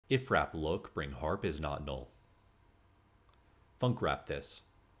If wrap look, bring harp is not null. Func wrap this.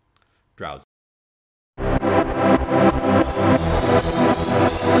 Drowse.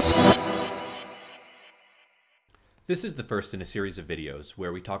 This is the first in a series of videos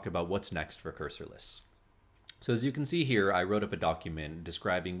where we talk about what's next for Cursorless. So as you can see here, I wrote up a document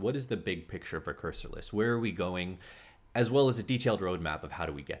describing what is the big picture for Cursorless, where are we going, as well as a detailed roadmap of how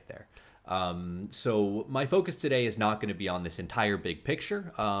do we get there. So my focus today is not going to be on this entire big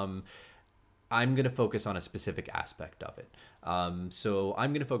picture. I'm going to focus on a specific aspect of it. So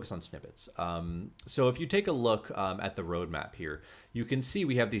I'm going to focus on snippets. So if you take a look at the roadmap here, you can see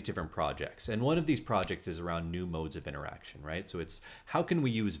we have these different projects. And one of these projects is around new modes of interaction, right? So it's how can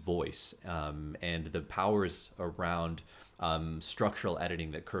we use voice and the powers around structural editing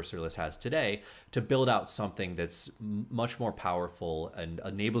that Cursorless has today to build out something that's much more powerful and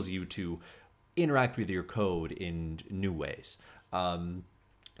enables you to interact with your code in new ways.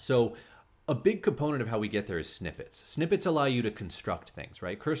 So a big component of how we get there is snippets. Snippets allow you to construct things,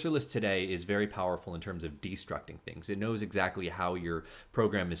 right? Cursorless today is very powerful in terms of destructing things. It knows exactly how your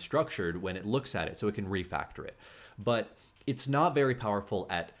program is structured when it looks at it, so it can refactor it. But it's not very powerful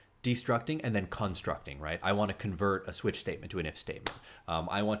at destructing and then constructing, right? I want to convert a switch statement to an if statement.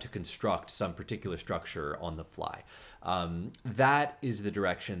 I want to construct some particular structure on the fly. That is the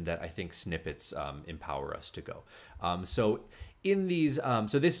direction that I think snippets empower us to go. So in these,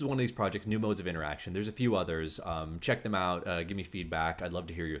 so this is one of these projects, new modes of interaction. There's a few others. Check them out. Give me feedback. I'd love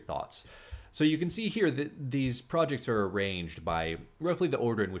to hear your thoughts. So you can see here that these projects are arranged by roughly the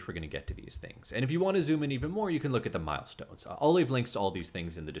order in which we're going to get to these things. And if you want to zoom in even more, you can look at the milestones. I'll leave links to all these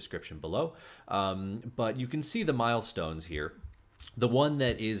things in the description below. But you can see the milestones here. The one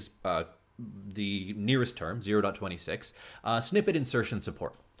that is the nearest term, 0.26, snippet insertion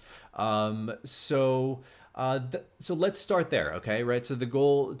support. So let's start there, okay? Right. So the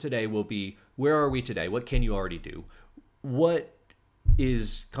goal today will be, where are we today? What can you already do? What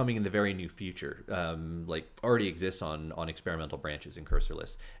is coming in the very new future, like already exists on experimental branches in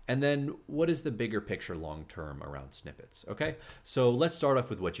Cursorless? And then what is the bigger picture long term around snippets? Okay, so let's start off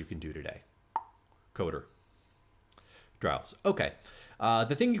with what you can do today. Coder. Drowse. Okay,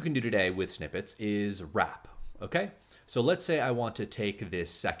 the thing you can do today with snippets is wrap. Okay, so let's say I want to take this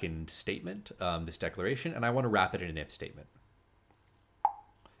second statement, this declaration, and I want to wrap it in an if statement.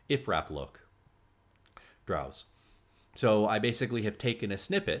 If wrap look. Drowse. So I basically have taken a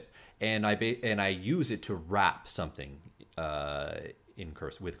snippet and I use it to wrap something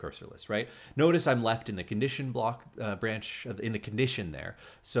with Cursorless, right? Notice I'm left in the condition block branch in the condition there,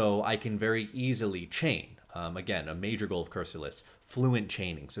 so I can very easily chain. Again, a major goal of Cursorless, fluent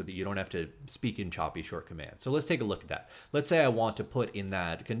chaining, so that you don't have to speak in choppy short commands. So let's take a look at that. Let's say I want to put in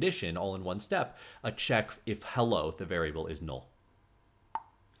that condition all in one step a check if hello, the variable, is null.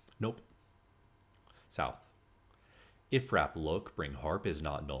 Nope. South. If wrap look, bring harp is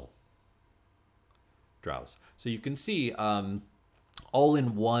not null. Drowse. So you can see all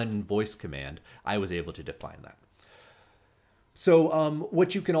in one voice command, I was able to define that. So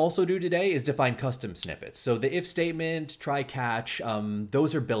what you can also do today is define custom snippets. So the if statement, try catch,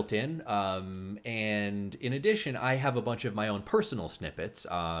 those are built in. And in addition, I have a bunch of my own personal snippets.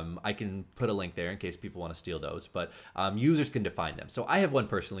 I can put a link there in case people want to steal those, but users can define them. So I have one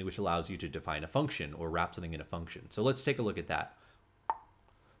personally, which allows you to define a function or wrap something in a function. So let's take a look at that.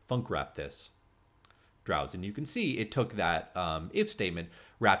 Func wrap this. Drowse. And you can see it took that if statement,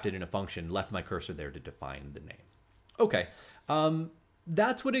 wrapped it in a function, left my cursor there to define the name. Okay,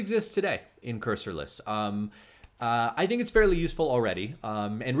 that's what exists today in Cursorless. I think it's fairly useful already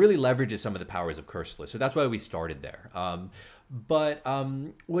and really leverages some of the powers of Cursorless. So that's why we started there. But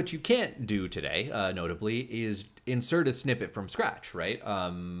what you can't do today, notably, is insert a snippet from scratch, right?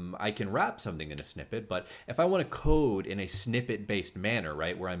 I can wrap something in a snippet, but if I want to code in a snippet-based manner,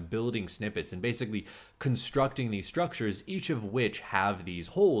 right, where I'm building snippets and basically constructing these structures, each of which have these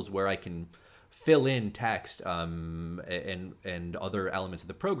holes where I can fill in text and other elements of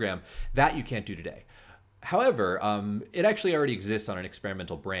the program, that you can't do today. However, it actually already exists on an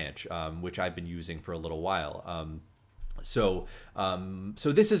experimental branch, which I've been using for a little while. So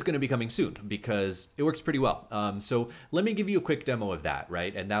this is going to be coming soon because it works pretty well. So let me give you a quick demo of that,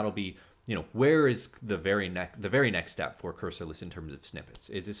 right? And that'll be, you know, where is the very next step for Cursorless in terms of snippets?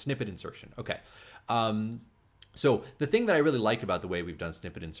 It's a snippet insertion. Okay. So the thing that I really like about the way we've done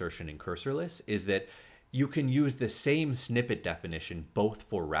snippet insertion in Cursorless is that you can use the same snippet definition both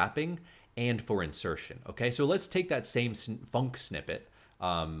for wrapping and for insertion. Okay, so let's take that same func snippet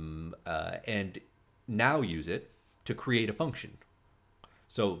and now use it to create a function.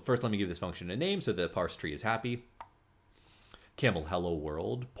 So first let me give this function a name so the parse tree is happy. Camel, hello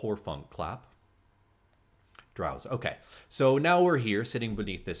world. Poor funk, clap. Drowse. Okay, so now we're here sitting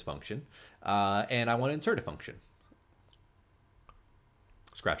beneath this function, and I want to insert a function.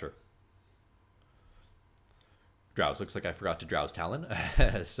 Scratcher. Drowse. Looks like I forgot to drowse Talon.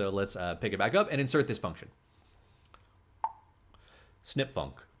 So let's pick it back up and insert this function. Snip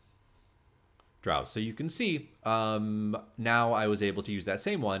funk. Drowse. So you can see now I was able to use that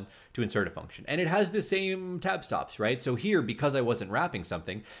same one to insert a function. And it has the same tab stops, right? So here, because I wasn't wrapping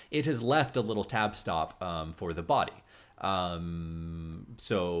something, it has left a little tab stop for the body.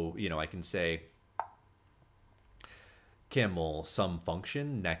 So, you know, I can say camel some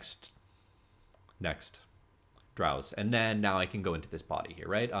function next drowse. And then now I can go into this body here,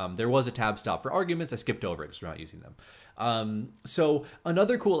 right? There was a tab stop for arguments. I skipped over it because we're not using them. So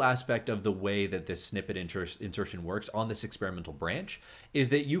another cool aspect of the way that this snippet insertion works on this experimental branch is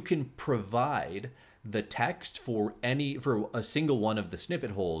that you can provide the text for a single one of the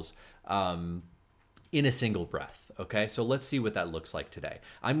snippet holes in a single breath. Okay, so let's see what that looks like today.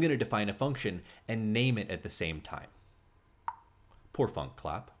 I'm going to define a function and name it at the same time. Poor funk,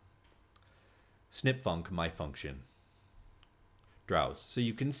 clap. Snip funk, my function. Drowse. So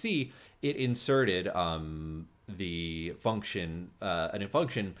you can see it inserted the function, a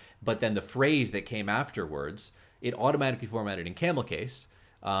function, but then the phrase that came afterwards, it automatically formatted in camel case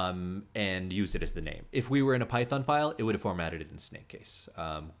and used it as the name. If we were in a Python file, it would have formatted it in snake case.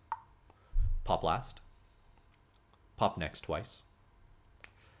 Pop last. Pop next twice.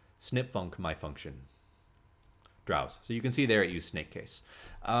 Snip funk, my function. Drowse. So you can see there it used snake case.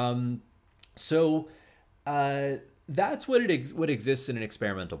 So that's what exists in an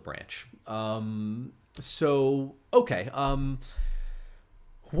experimental branch. So, okay.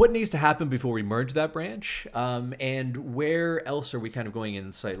 What needs to happen before we merge that branch? And where else are we kind of going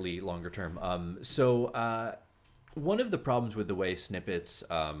in slightly longer term? So one of the problems with the way snippets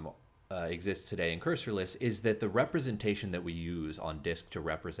exist today in Cursorless is that the representation that we use on disk to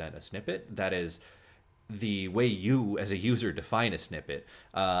represent a snippet, that is the way you as a user define a snippet,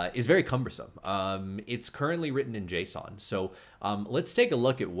 is very cumbersome. It's currently written in JSON. So let's take a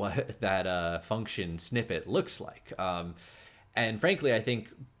look at what that function snippet looks like. And frankly, I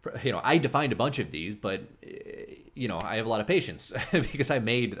think, you know, I defined a bunch of these, but, you know, I have a lot of patience because I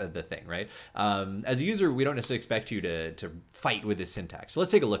made the thing, right? As a user, we don't necessarily expect you to fight with this syntax. So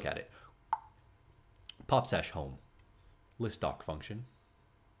let's take a look at it. Pop sesh home. List doc function.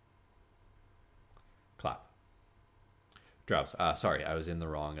 Clap. Drowse. Sorry, I was in the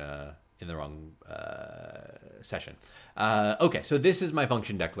wrong session. Okay, so this is my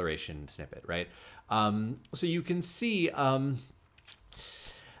function declaration snippet, right? So you can see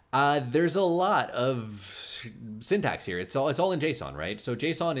there's a lot of syntax here. It's all in JSON, right? So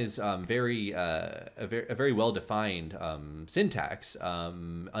JSON is a very well-defined syntax,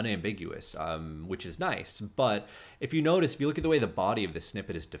 unambiguous, which is nice. But if you notice, if you look at the way the body of the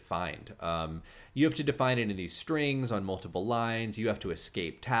snippet is defined, you have to define it in these strings on multiple lines. You have to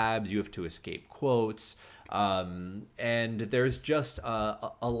escape tabs. You have to escape quotes. And there's just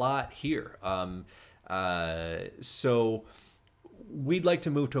a lot here. So we'd like to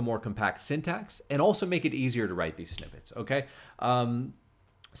move to a more compact syntax and also make it easier to write these snippets, okay?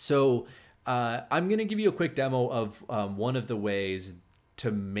 So I'm going to give you a quick demo of one of the ways to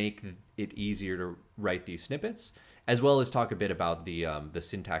make it easier to write these snippets, as well as talk a bit about the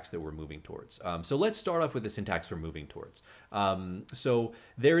syntax that we're moving towards. So let's start off with the syntax we're moving towards. So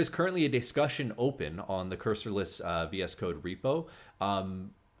there is currently a discussion open on the Cursorless VSCode repo.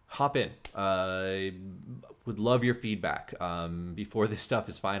 Hop in. Would love your feedback before this stuff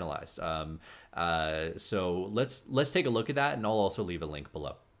is finalized. So let's take a look at that, and I'll also leave a link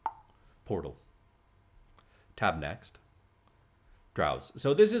below. Portal. Tab next. Drowse.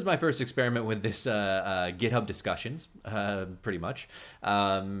 So this is my first experiment with this GitHub discussions, pretty much.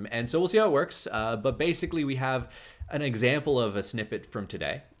 And so we'll see how it works. But basically, we have an example of a snippet from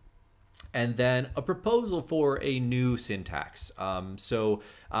today, and then a proposal for a new syntax.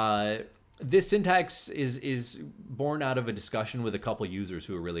 This syntax is born out of a discussion with a couple users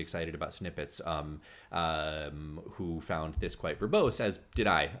who are really excited about snippets, who found this quite verbose, as did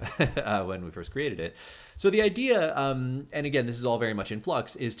I when we first created it. So the idea, and again, this is all very much in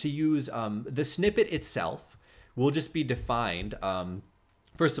flux, is to use the snippet itself will just be defined,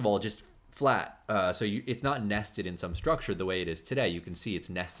 first of all, just flat. It's not nested in some structure the way it is today. You can see it's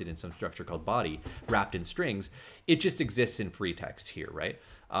nested in some structure called body, wrapped in strings. It just exists in free text here, right?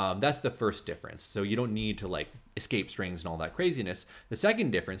 That's the first difference. So you don't need to like escape strings and all that craziness. The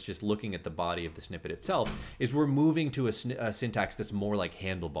second difference, just looking at the body of the snippet itself, is we're moving to a syntax that's more like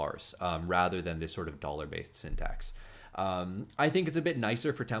handlebars rather than this sort of dollar-based syntax. I think it's a bit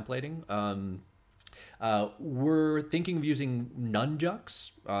nicer for templating. We're thinking of using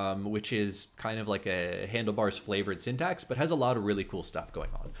nunjucks, which is kind of like a handlebars flavored syntax, but has a lot of really cool stuff going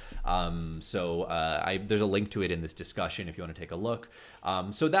on. There's a link to it in this discussion if you want to take a look.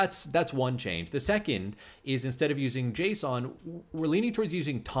 So that's one change. The second is, instead of using JSON, we're leaning towards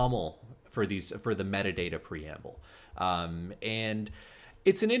using TOML for the metadata preamble. And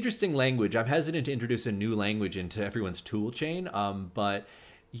it's an interesting language. I'm hesitant to introduce a new language into everyone's tool chain, but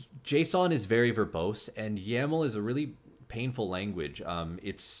JSON is very verbose, and YAML is a really painful language.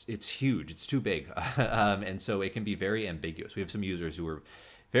 It's huge. It's too big, and so it can be very ambiguous. We have some users who are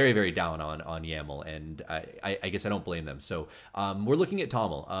very, very down on YAML, and I guess I don't blame them. So we're looking at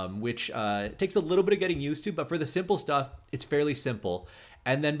TOML, which takes a little bit of getting used to, but for the simple stuff, it's fairly simple.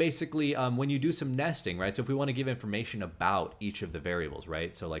 And then basically, when you do some nesting, right? So if we want to give information about each of the variables,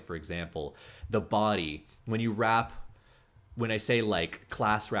 right? So like, for example, the body, when I say like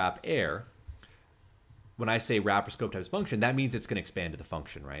class wrap air, when I say wrapper scope times function, that means it's going to expand to the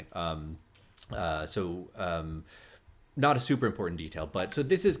function, right? Not a super important detail, but so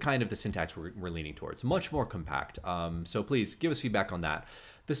this is kind of the syntax we're leaning towards, much more compact. So please give us feedback on that.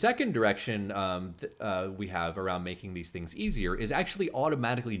 The second direction we have around making these things easier is actually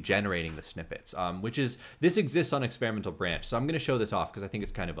automatically generating the snippets, this exists on experimental branch. So I'm going to show this off because I think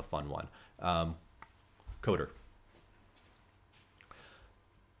it's kind of a fun one. Coder.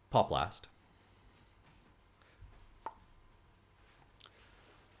 Pop last.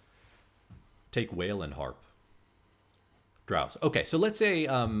 Take whale and harp. Drowse. Okay, so let's say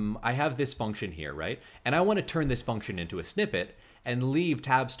I have this function here, right? And I want to turn this function into a snippet and leave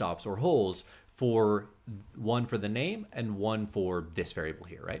tab stops or holes for one for the name and one for this variable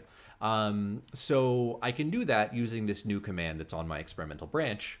here, right? So I can do that using this new command that's on my experimental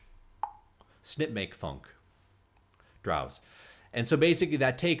branch, snip make func. Drowse. And so basically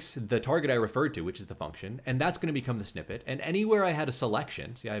that takes the target I referred to, which is the function, and that's going to become the snippet. And anywhere I had a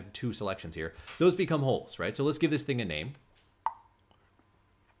selection, see I have two selections here, those become holes, right? So let's give this thing a name.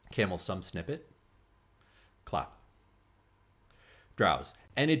 Camel sum snippet. Clap. Drowse.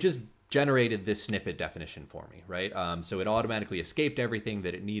 And it just generated this snippet definition for me, right? So it automatically escaped everything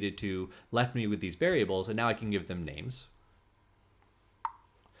that it needed to, left me with these variables, and now I can give them names.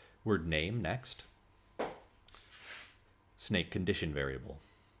 Word name next. Snake condition variable.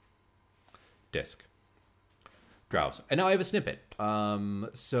 Disk. Drowse. And now I have a snippet. I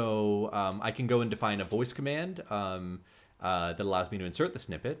can go and define a voice command that allows me to insert the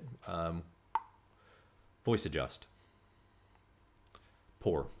snippet. Voice adjust.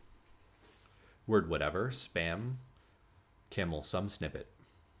 Pour. Word whatever. Spam. Camel sum snippet.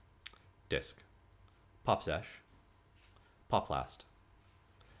 Disk. Pop sesh. Pop last.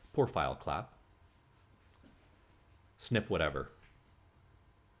 Pour file clap. Snip whatever.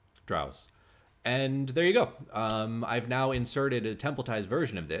 Drowse. And there you go. I've now inserted a templatized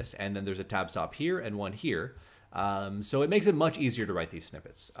version of this, and then there's a tab stop here and one here. So it makes it much easier to write these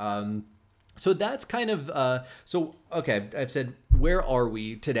snippets. So that's kind of, okay, I've said, where are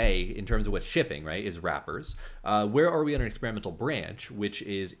we today in terms of what's shipping, right, is wrappers. Where are we on an experimental branch, which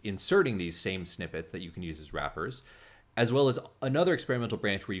is inserting these same snippets that you can use as wrappers, as well as another experimental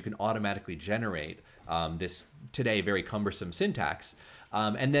branch where you can automatically generate this today very cumbersome syntax.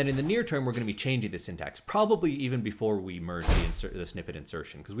 And then in the near term, we're going to be changing the syntax, probably even before we merge the snippet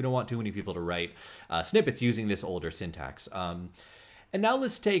insertion, because we don't want too many people to write snippets using this older syntax. And now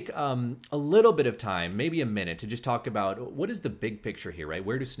let's take a little bit of time, maybe a minute, to just talk about what is the big picture here, right?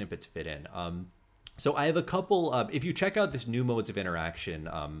 Where do snippets fit in? So I have a couple, if you check out this new modes of interaction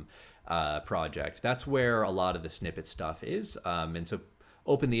project, that's where a lot of the snippet stuff is. And so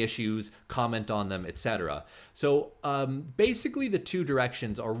open the issues, comment on them, etc. So basically the two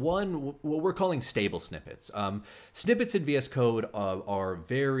directions are, one, what we're calling stable snippets. Snippets in VS Code are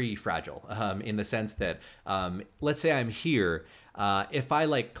very fragile in the sense that, let's say I'm here, if I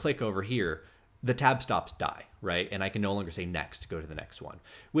like click over here, the tab stops die, right? And I can no longer say next to go to the next one,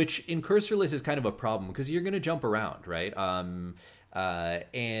 which in Cursorless is kind of a problem because you're going to jump around, right?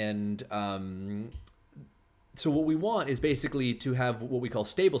 So what we want is basically to have what we call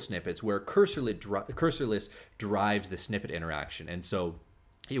stable snippets, where Cursorless drives the snippet interaction. And so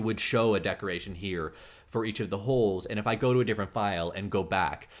it would show a decoration here for each of the holes, and if I go to a different file and go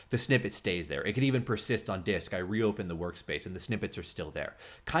back, the snippet stays there. It could even persist on disk. I reopen the workspace and the snippets are still there.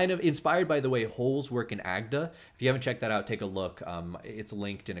 Kind of inspired by the way holes work in Agda. If you haven't checked that out, take a look. It's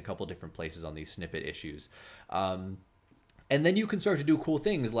linked in a couple different places on these snippet issues. And then you can start to do cool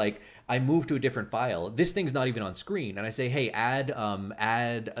things like I move to a different file. This thing's not even on screen. And I say, hey,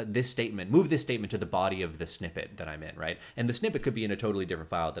 add this statement, move this statement to the body of the snippet that I'm in, right? And the snippet could be in a totally different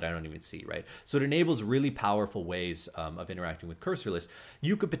file that I don't even see, right? So it enables really powerful ways of interacting with Cursorless.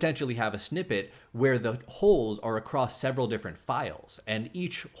 You could potentially have a snippet where the holes are across several different files, and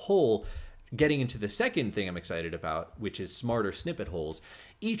each hole, getting into the second thing I'm excited about, which is smarter snippet holes,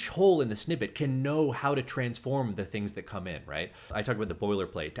 each hole in the snippet can know how to transform the things that come in, right? I talked about the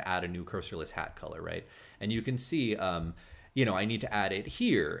boilerplate to add a new Cursorless hat color, right? And you can see, you know, I need to add it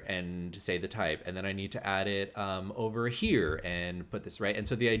here and say the type, and then I need to add it over here and put this, right? And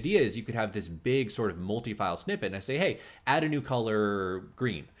so the idea is you could have this big sort of multi-file snippet, and I say, hey, add a new color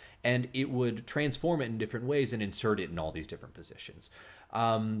green, and it would transform it in different ways and insert it in all these different positions.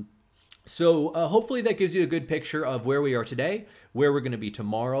 So hopefully that gives you a good picture of where we are today, where we're going to be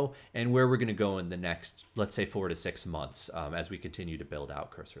tomorrow, and where we're going to go in the next, let's say, 4 to 6 months as we continue to build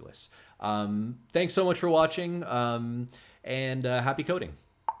out Cursorless. Thanks so much for watching, and happy coding.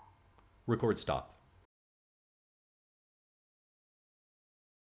 Record stop.